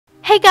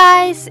Hey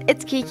guys,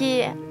 it's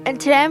Kiki, and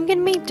today I'm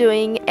going to be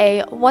doing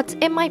a what's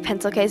in my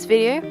pencil case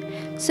video.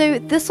 So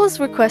this was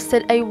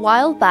requested a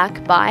while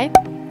back by,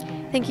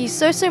 thank you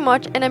so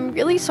much, and I'm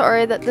really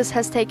sorry that this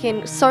has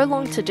taken so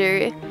long to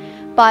do.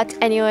 But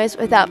anyways,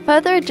 without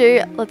further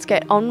ado, let's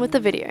get on with the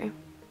video.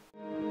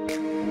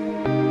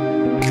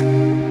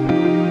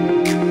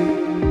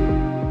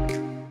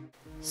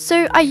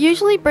 So I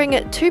usually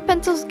bring 2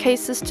 pencil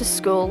cases to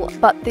school,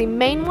 but the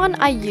main one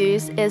I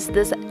use is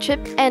this Chip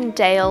and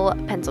Dale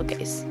pencil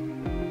case.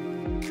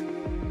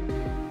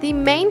 The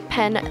main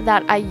pen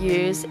that I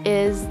use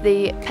is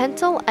the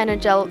Pentel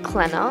Energel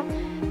Cleaner,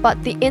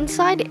 but the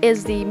inside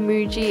is the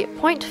Muji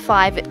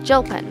 0.5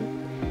 gel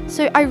pen.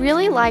 So I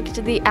really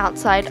liked the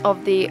outside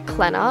of the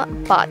Cleaner,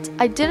 but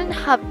I didn't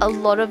have a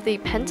lot of the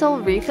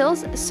Pentel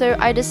refills, so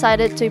I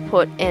decided to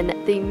put in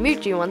the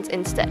Muji ones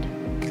instead.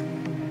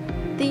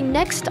 The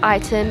next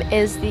item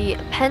is the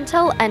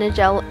Pentel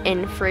Energel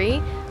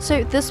In-Free.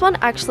 So this one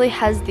actually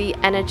has the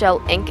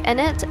Energel ink in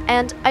it,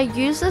 and I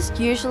use this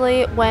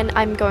usually when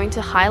I'm going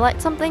to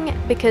highlight something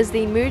because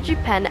the Muji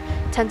pen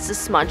tends to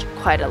smudge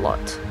quite a lot.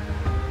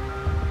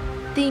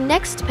 The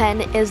next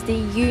pen is the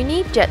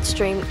Uni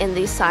Jetstream in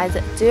the size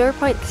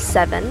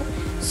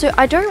 0.7. So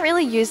I don't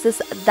really use this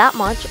that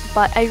much,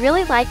 but I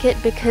really like it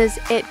because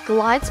it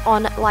glides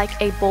on like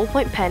a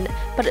ballpoint pen,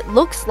 but it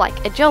looks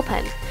like a gel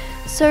pen.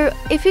 So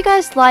if you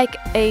guys like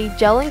a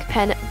gel ink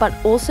pen but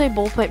also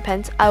ballpoint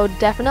pens, I would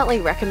definitely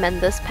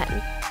recommend this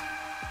pen.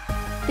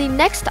 The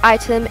next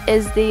item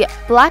is the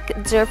Black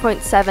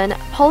 0.7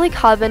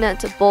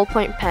 Polycarbonate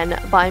Ballpoint Pen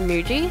by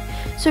Muji.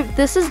 So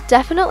this is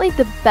definitely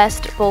the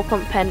best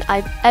ballpoint pen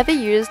I've ever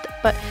used,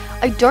 but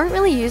I don't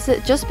really use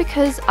it just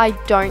because I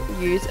don't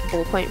use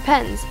ballpoint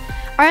pens.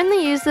 I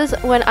only use this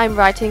when I'm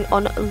writing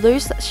on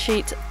loose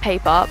sheet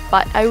paper,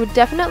 but I would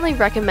definitely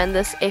recommend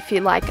this if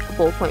you like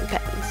ballpoint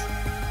pens.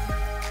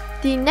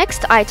 The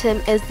next item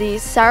is the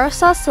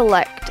Sarasa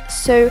Select.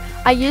 So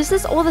I use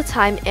this all the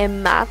time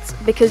in maths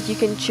because you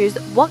can choose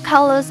what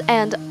colors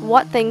and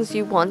what things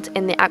you want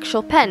in the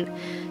actual pen.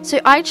 So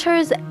I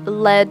chose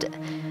lead,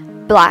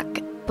 black,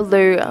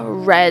 blue,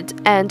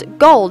 red, and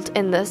gold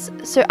in this.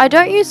 So I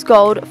don't use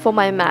gold for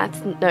my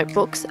math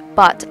notebooks,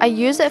 but I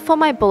use it for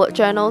my bullet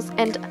journals,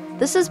 and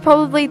this is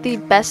probably the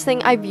best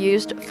thing I've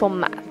used for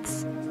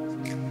maths.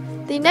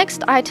 The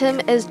next item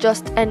is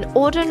just an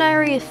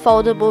ordinary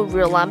foldable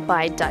rule lamp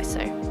by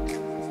Daiso.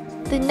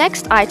 The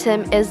next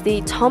item is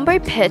the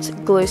Tombow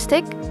Pit glue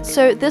stick.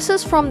 So this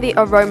is from the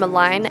Aroma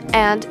line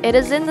and it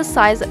is in the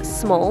size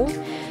small.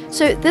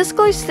 So this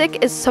glue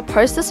stick is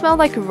supposed to smell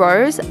like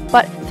rose,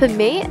 but for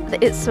me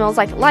it smells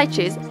like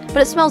lychees,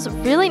 but it smells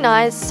really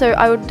nice, so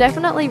I would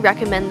definitely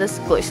recommend this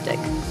glue stick.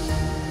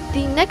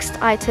 The next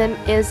item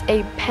is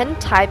a pen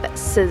type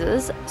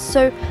scissors.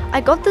 So I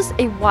got this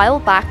a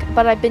while back,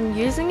 but I've been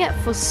using it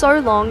for so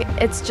long,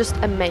 it's just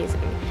amazing.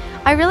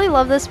 I really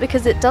love this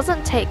because it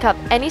doesn't take up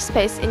any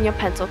space in your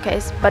pencil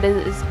case, but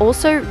it is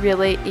also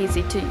really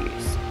easy to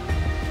use.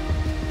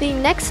 The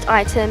next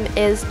item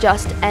is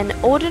just an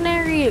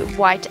ordinary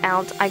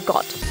whiteout I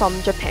got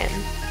from Japan.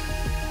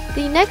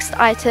 The next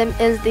item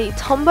is the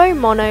Tombow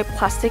Mono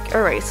Plastic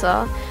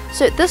Eraser.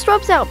 So this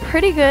rubs out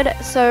pretty good,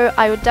 so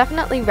I would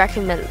definitely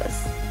recommend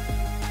this.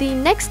 The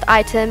next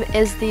item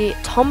is the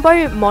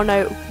Tombow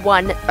Mono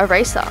 1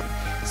 Eraser.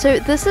 So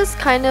this is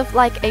kind of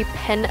like a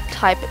pen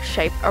type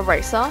shape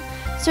eraser.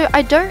 So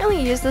I don't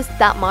really use this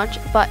that much,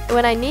 but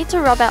when I need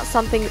to rub out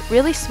something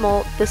really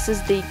small, this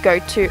is the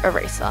go-to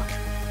eraser.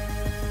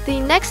 The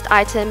next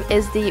item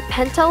is the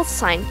Pentel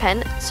Sign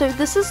Pen. So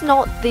this is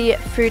not the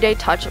Fude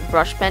Touch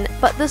brush pen,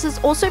 but this is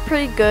also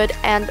pretty good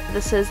and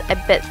this is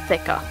a bit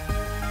thicker.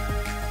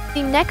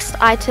 The next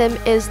item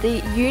is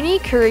the Uni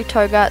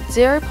Kuritoga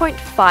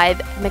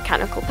 0.5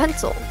 mechanical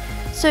pencil.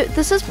 So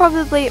this is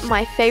probably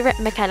my favorite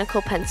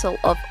mechanical pencil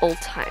of all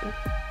time.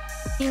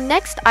 The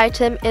next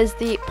item is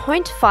the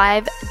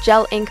 0.5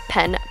 gel ink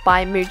pen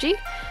by Muji.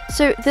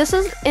 So this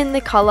is in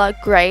the color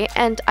grey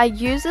and I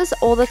use this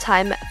all the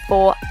time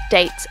for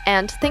dates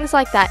and things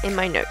like that in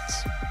my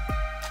notes.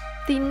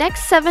 The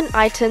next 7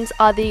 items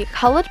are the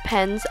colored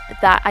pens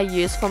that I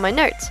use for my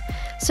notes.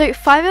 So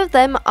 5 of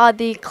them are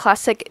the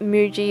classic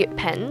Muji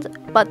pens,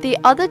 but the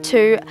other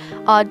 2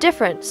 are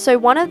different. So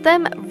one of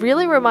them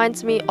really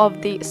reminds me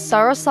of the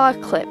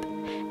Sarasa clip,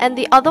 and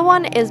the other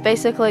one is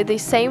basically the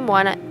same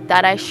one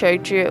that I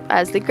showed you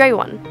as the grey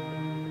one.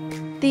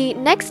 The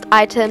next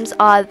items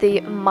are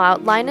the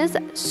mild liners.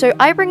 So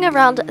I bring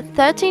around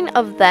 13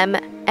 of them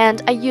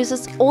and I use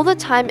this all the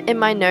time in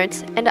my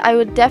notes, and I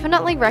would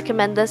definitely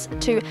recommend this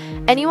to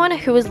anyone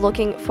who is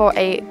looking for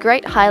a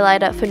great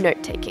highlighter for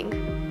note-taking.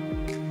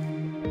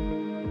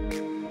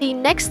 The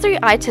next 3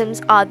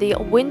 items are the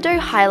window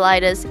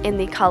highlighters in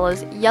the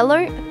colors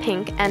yellow,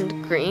 pink,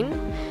 and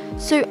green.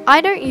 So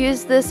I don't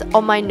use this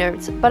on my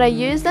notes, but I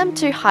use them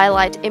to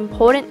highlight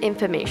important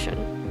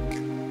information.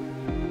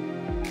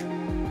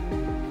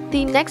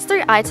 The next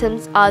 3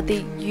 items are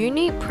the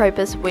Uni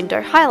Propus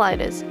window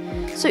highlighters.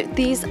 So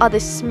these are the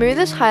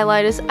smoothest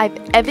highlighters I've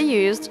ever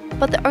used,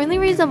 but the only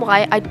reason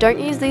why I don't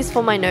use these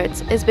for my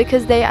notes is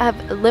because they have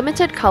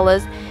limited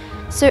colors.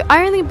 So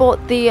I only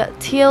bought the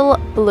teal,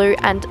 blue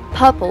and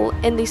purple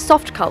in the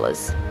soft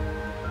colors.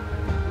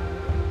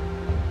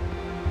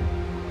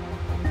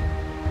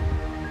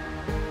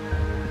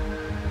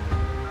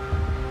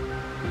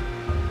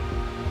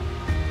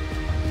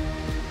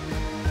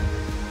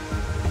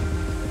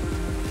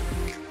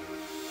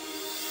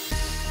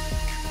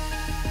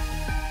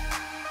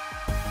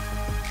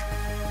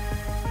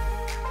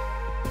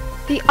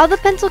 The other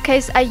pencil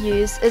case I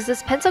use is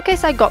this pencil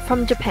case I got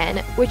from Japan,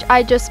 which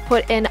I just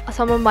put in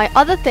some of my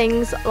other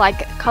things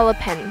like color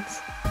pens.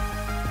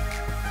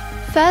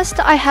 First,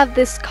 I have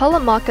this color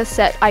marker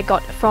set I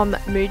got from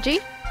Muji.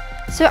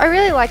 So I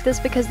really like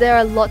this because there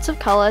are lots of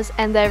colors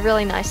and they're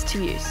really nice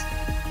to use.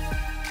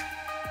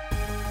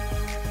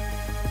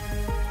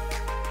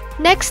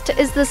 Next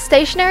is the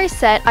stationery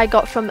set I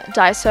got from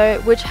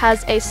Daiso, which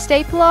has a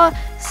stapler,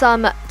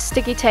 some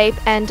sticky tape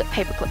and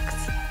paper clicks.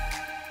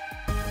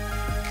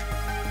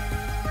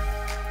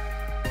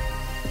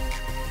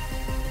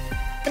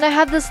 And I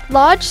have this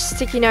large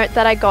sticky note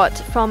that I got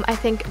from, I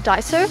think,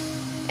 Daiso,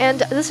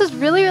 and this is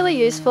really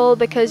useful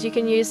because you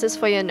can use this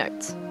for your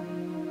notes.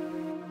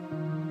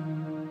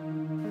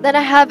 Then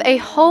I have a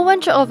whole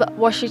bunch of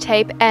washi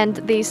tape and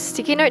these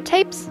sticky note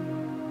tapes.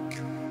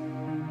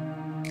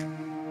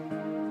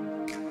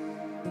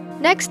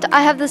 Next,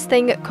 I have this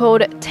thing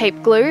called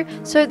tape glue.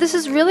 So this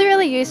is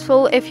really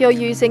useful if you're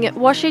using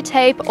washi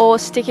tape or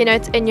sticky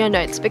notes in your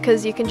notes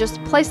because you can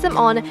just place them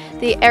on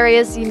the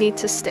areas you need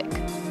to stick.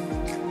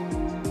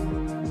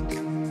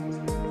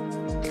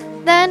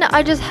 Then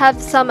I just have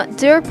some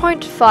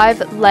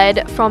 0.5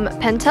 lead from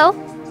Pentel.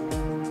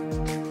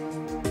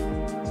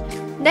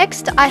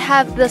 Next I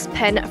have this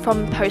pen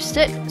from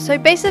Post-it. So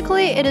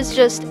basically it is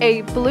just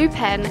a blue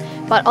pen,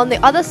 but on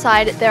the other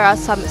side there are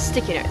some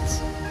sticky notes.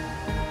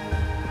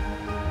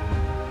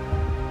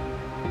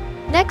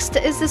 Next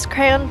is this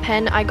crayon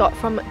pen I got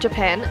from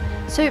Japan.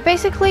 So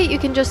basically you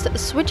can just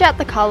switch out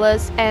the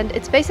colors and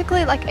it's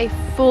basically like a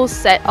full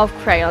set of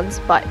crayons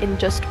but in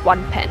just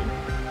one pen.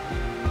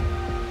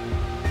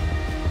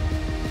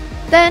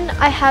 Then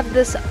I have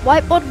this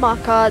whiteboard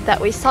marker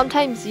that we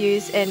sometimes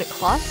use in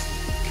class.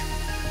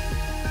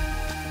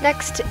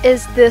 Next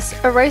is this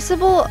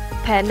erasable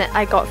pen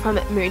I got from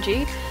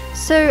Muji.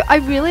 So I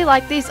really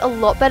like these a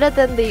lot better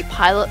than the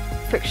Pilot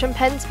friction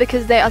pens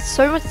because they are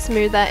so much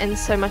smoother and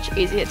so much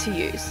easier to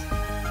use.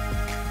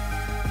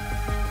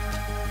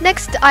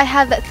 Next I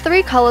have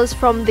 3 colors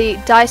from the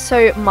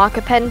Daiso marker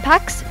pen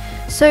packs.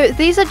 So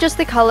these are just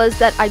the colors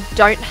that I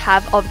don't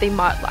have of the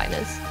mark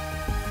liners.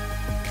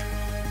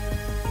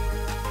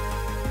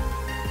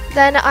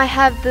 Then I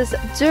have this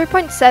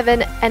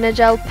 0.7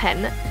 Energel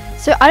pen.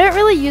 So I don't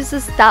really use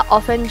this that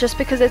often just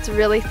because it's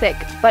really thick,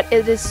 but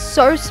it is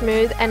so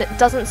smooth and it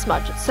doesn't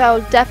smudge, so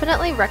I'll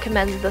definitely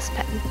recommend this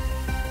pen.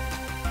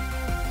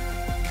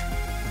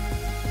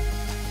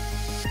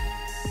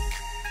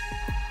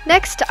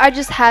 Next, I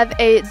just have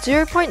a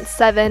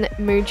 0.7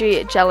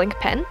 Muji gel ink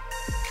pen.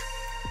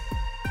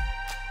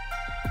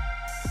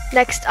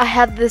 Next, I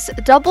have this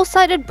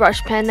double-sided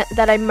brush pen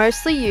that I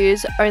mostly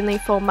use only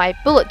for my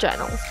bullet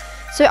journals.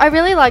 So I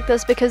really like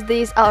this because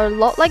these are a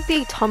lot like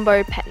the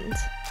Tombow pens.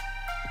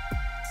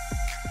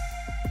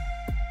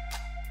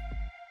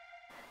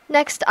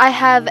 Next, I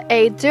have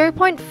a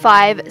 0.5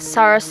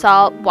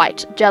 Sarasal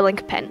white gel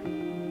ink pen.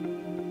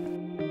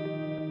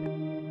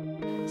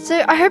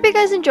 So I hope you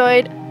guys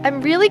enjoyed. I'm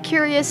really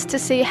curious to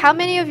see how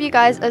many of you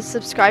guys are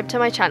subscribed to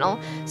my channel.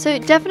 So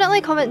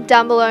definitely comment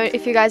down below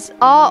if you guys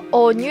are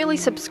or newly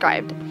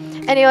subscribed.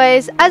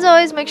 Anyways, as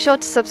always, make sure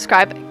to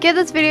subscribe, give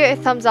this video a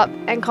thumbs up,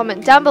 and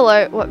comment down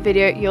below what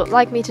video you'd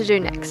like me to do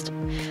next.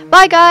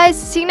 Bye guys,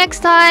 see you next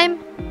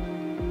time!